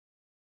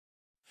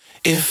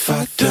If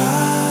I die,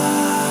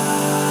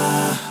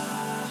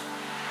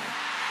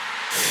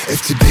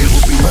 if today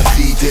will be my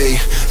D-Day,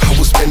 I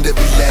will spend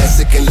every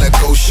last second like,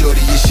 oh shorty,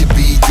 it's your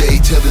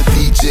B-Day. Tell the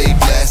DJ,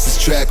 blast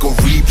this track on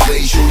replay.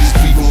 Shorty's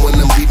grieving when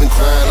I'm leaving,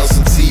 crying on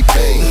some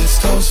T-Pain.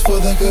 Let's toast for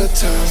the good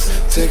times,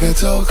 take a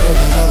toke of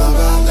the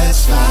lullaby,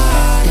 let's fly,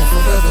 and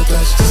forever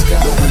touch the sky.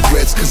 No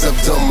regrets cause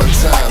I've done my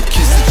time.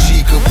 Kiss the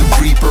cheek of the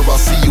reaper, I'll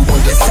see you on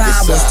the other side. If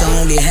I was to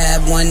only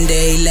have one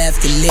day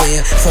left to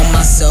live, for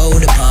my soul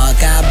to part,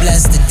 God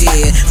bless the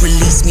dear.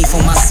 Release me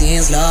from my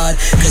sins, Lord,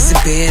 cause it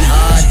been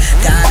hard.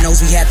 God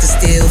knows we have to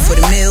steal for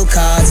the meal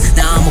cards.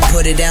 Now I'ma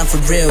put it down for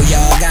real,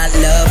 y'all. Got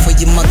love for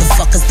you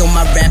motherfuckers, though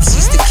my raps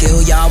used to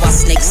kill y'all. While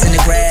snakes in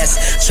the grass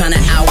tryna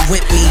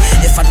outwit me.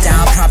 If I die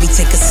I'll probably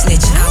take a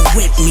snitch out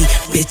with me,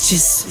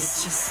 bitches.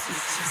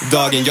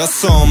 Dagen jag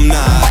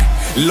somnar,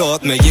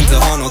 låt mig inte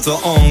ha något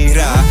att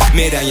ångra.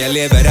 Medan jag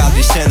lever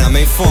aldrig känna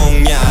mig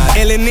fångad.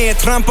 Eller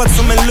nedtrampad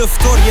som en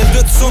luftorgel.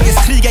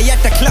 Dödsångest, kriga,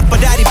 hjärta klappar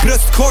där i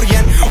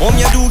bröstkorgen. Om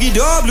jag dog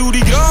idag,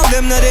 blodig grav,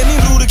 lämnade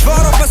min broder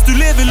kvar. Hoppas du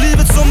lever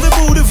livet som det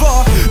borde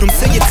vara. De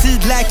säger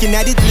tid läker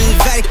när ditt liv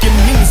verkar.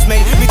 Minns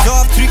mig, mitt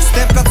avtryck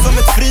stämplat som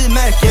ett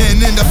frimärke.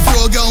 En enda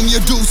fråga, om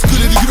jag dog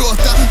skulle du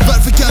gråta?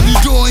 Varför kan du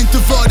då inte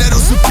vara där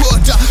och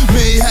supporta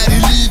mig här i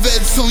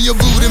livet som jag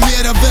vore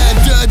mera värd?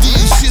 Död i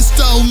en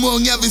kista och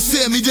många vill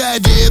se mig där.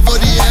 Det är vad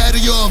det är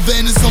och jag har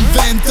vänner som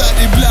väntar.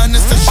 Ibland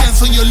nästan känns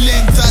som jag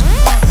längtar.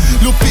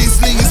 Låt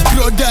Beatslingers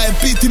prodda en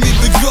bit till min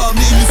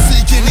begravning.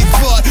 Musiken är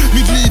kvar,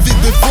 mitt liv är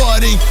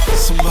bevaring.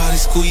 Somebody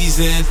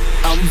squeezing,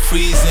 I'm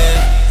freezing.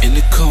 In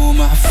the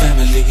coma,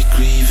 family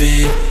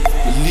grieving.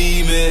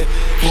 Believe me,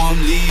 before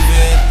I'm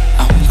leaving,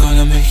 I'm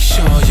gonna make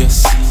sure you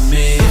see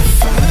me.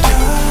 If I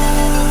die,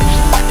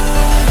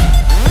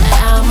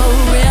 I'ma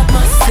rep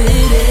my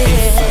city.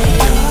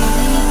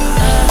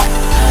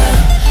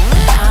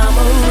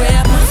 I'ma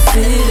rep my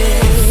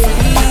city.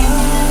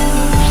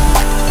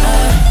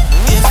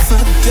 if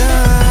I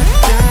die,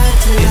 die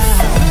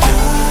tonight.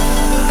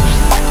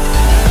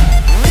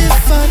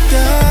 If I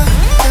die,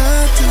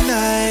 die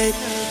tonight.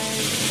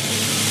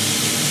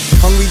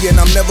 Hungry and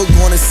I'm never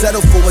gonna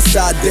settle for a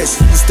side dish.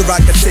 Used to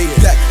rock a tape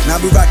deck,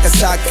 now we rock a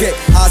sidekick.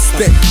 I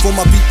spit for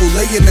my people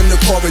laying in the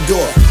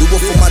corridor. Do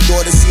it for my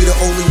daughter, she the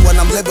only one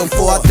I'm living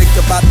for. I think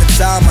about the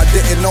time I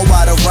didn't know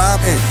how to rhyme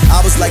in.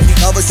 I was like the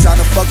others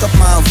trying to fuck up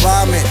my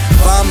environment.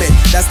 Vomit,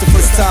 that's the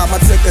first time I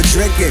took a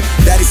drinking.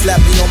 Daddy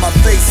slapped me on my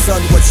face,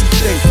 son, what you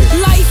thinking?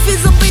 Life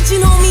is a bitch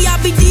and homie,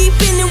 I be deep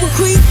in it. We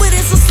creep with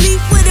it, so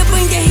sleep with it,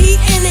 bring the heat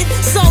in it.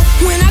 So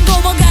when I go,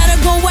 I gotta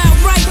go out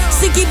right.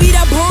 Sicky be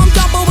that bomb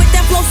double with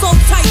that flow so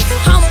tight.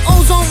 I'm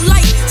ozone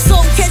light,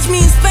 so catch me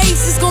in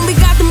space. It's gonna be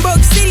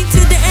Gothenburg City to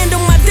the end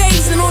of my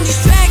days. And on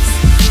these tracks,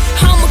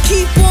 I'ma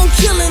keep on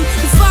killing.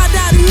 If I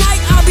die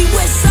tonight, I'll be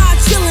west side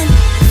chilling.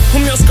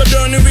 Om jag ska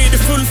dö nu är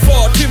det full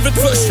fart, huvudet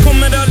först.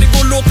 Kommer aldrig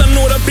gå låta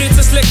några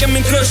beats släcka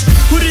min crush.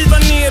 Och riva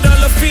ner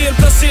alla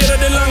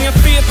felplacerade langa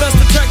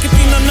fetaste tracket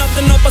innan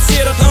natten har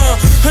passerat.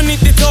 Hör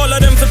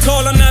 90-talaren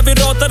förtalar när vi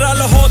ratar,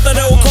 alla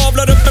hatade och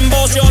kablar upp en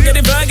bas. Jagar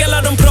iväg alla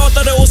de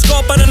pratade och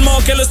skapar en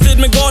makalös tid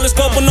med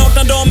galenskap och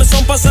nakna damer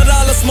som passar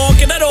alla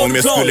smaker där. Om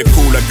jag skulle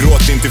coola,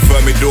 gråt inte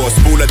för mig då.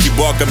 Spola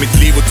tillbaka mitt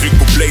liv och tryck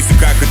på play så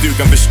kanske du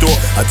kan förstå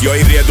att jag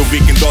är redo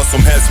vilken dag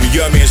som helst. Men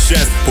gör mig en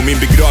tjänst, på min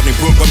begravning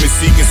pumpa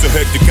musiken så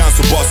högt du kan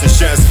så basen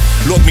känns.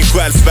 Låt min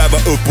själ sväva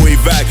upp och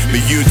iväg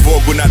med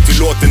ljudvågorna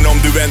tillåten om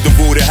du ändå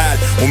vore här.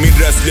 Och min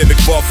röst lever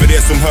kvar för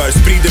det som hör.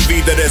 Sprid den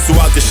vidare så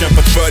allt jag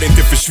kämpat för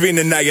inte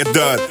försvinner när jag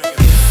dör.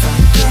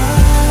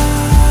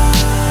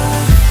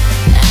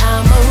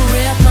 I'ma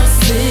rep my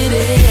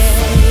city.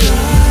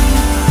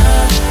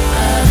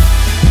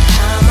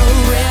 I'ma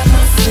rep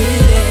my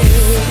city.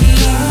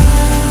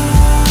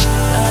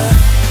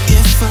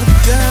 If I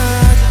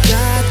die,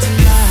 die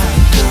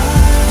tonight.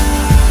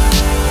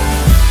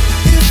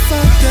 If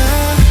I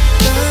die,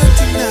 die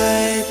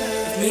tonight.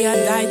 If me I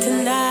die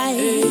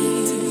tonight.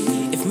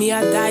 If me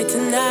I die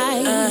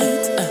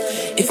tonight.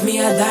 If me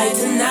I die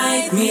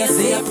tonight, me I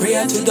say a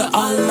prayer to the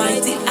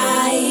Almighty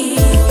I.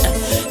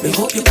 Me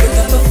hope you put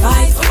up a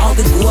fight for all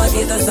the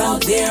go-getters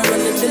out there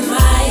running the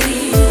mic.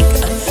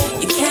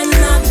 You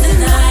cannot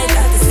deny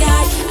that the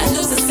sky and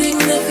just a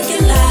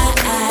significant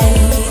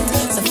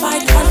light. So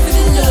fight hard for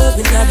the love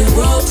and now the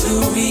world to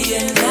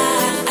reunite.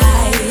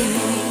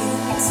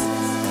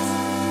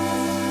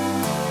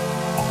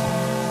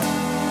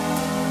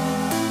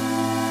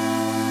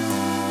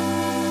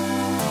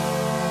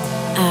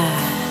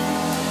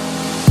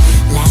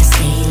 Last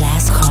day,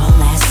 last call,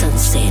 last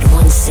sunset.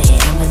 One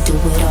said, I'ma do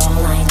it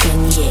all, I ain't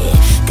done yet.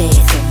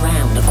 There's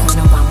around the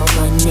corner, I'ma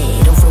run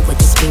it. Over with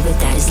the spirit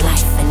that is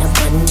life and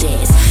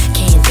abundance.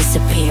 Can't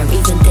disappear,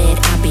 even dead,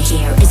 I'll be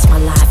here. It's my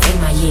life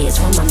and my years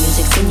when my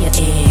music's in your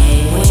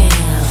ear. Well,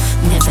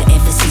 never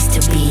ever cease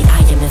to be.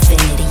 I am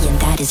infinity and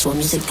that is what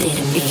music did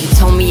to me. If you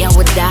told me I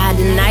would die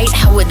tonight,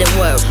 I wouldn't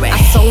worry.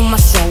 I sold my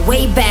soul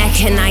way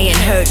back and I ain't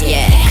hurt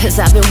yet. Cause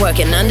I've been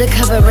working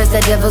undercover as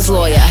the devil's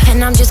lawyer.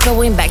 And I'm just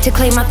going back to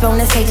claim my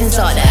throne as Satan's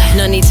order.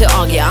 No need to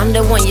argue, I'm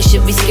the one you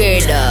should be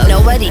scared of.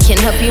 Nobody can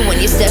help you when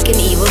you're stuck in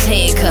evil's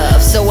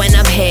handcuffs. So when I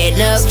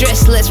up,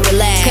 dress, let's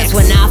relax. Cause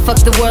when I fuck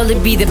the world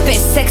it'd be the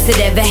best sex it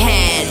ever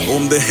had.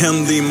 Om det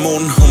hände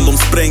imorgon, om de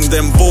sprängde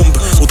en bomb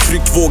och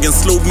tryckvågen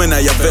slog mig när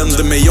jag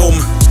vände mig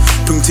om,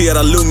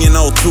 punktera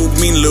lungorna och tog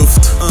min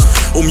luft.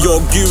 Om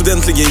jag Gud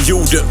äntligen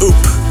gjorde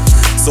upp,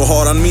 så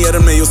har han mer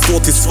än mig att stå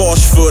till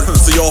svars för.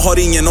 Så jag har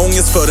ingen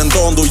ångest för en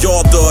dag då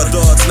jag dör.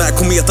 Så när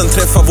kometen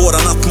träffar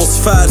våran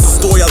atmosfär, så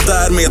står jag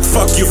där med ett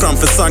fuck you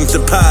framför Sankte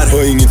Per.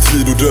 Har ingen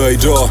tid att dö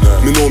idag,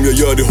 men om jag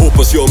gör det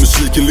hoppas jag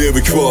musiken lever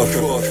kvar.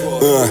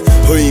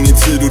 Har ingen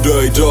tid att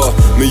dö idag,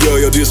 men gör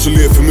jag det så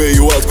lev för mig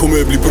och allt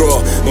kommer bli bra.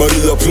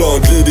 Maria Plan,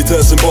 glidit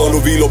här sen barn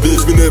och vill ha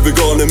beef men är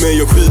veganer. Men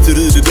jag skiter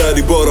i det där,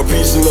 det är bara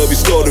peace and love i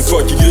staden.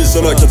 Fuck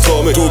grisarna kan ta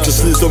mig, de kan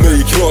slita mig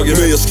i kragen.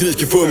 Men jag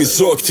skriker för min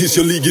sak tills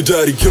jag ligger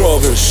där i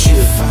graven.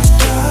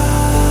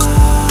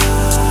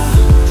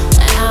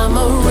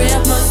 I'ma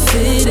rep my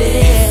city.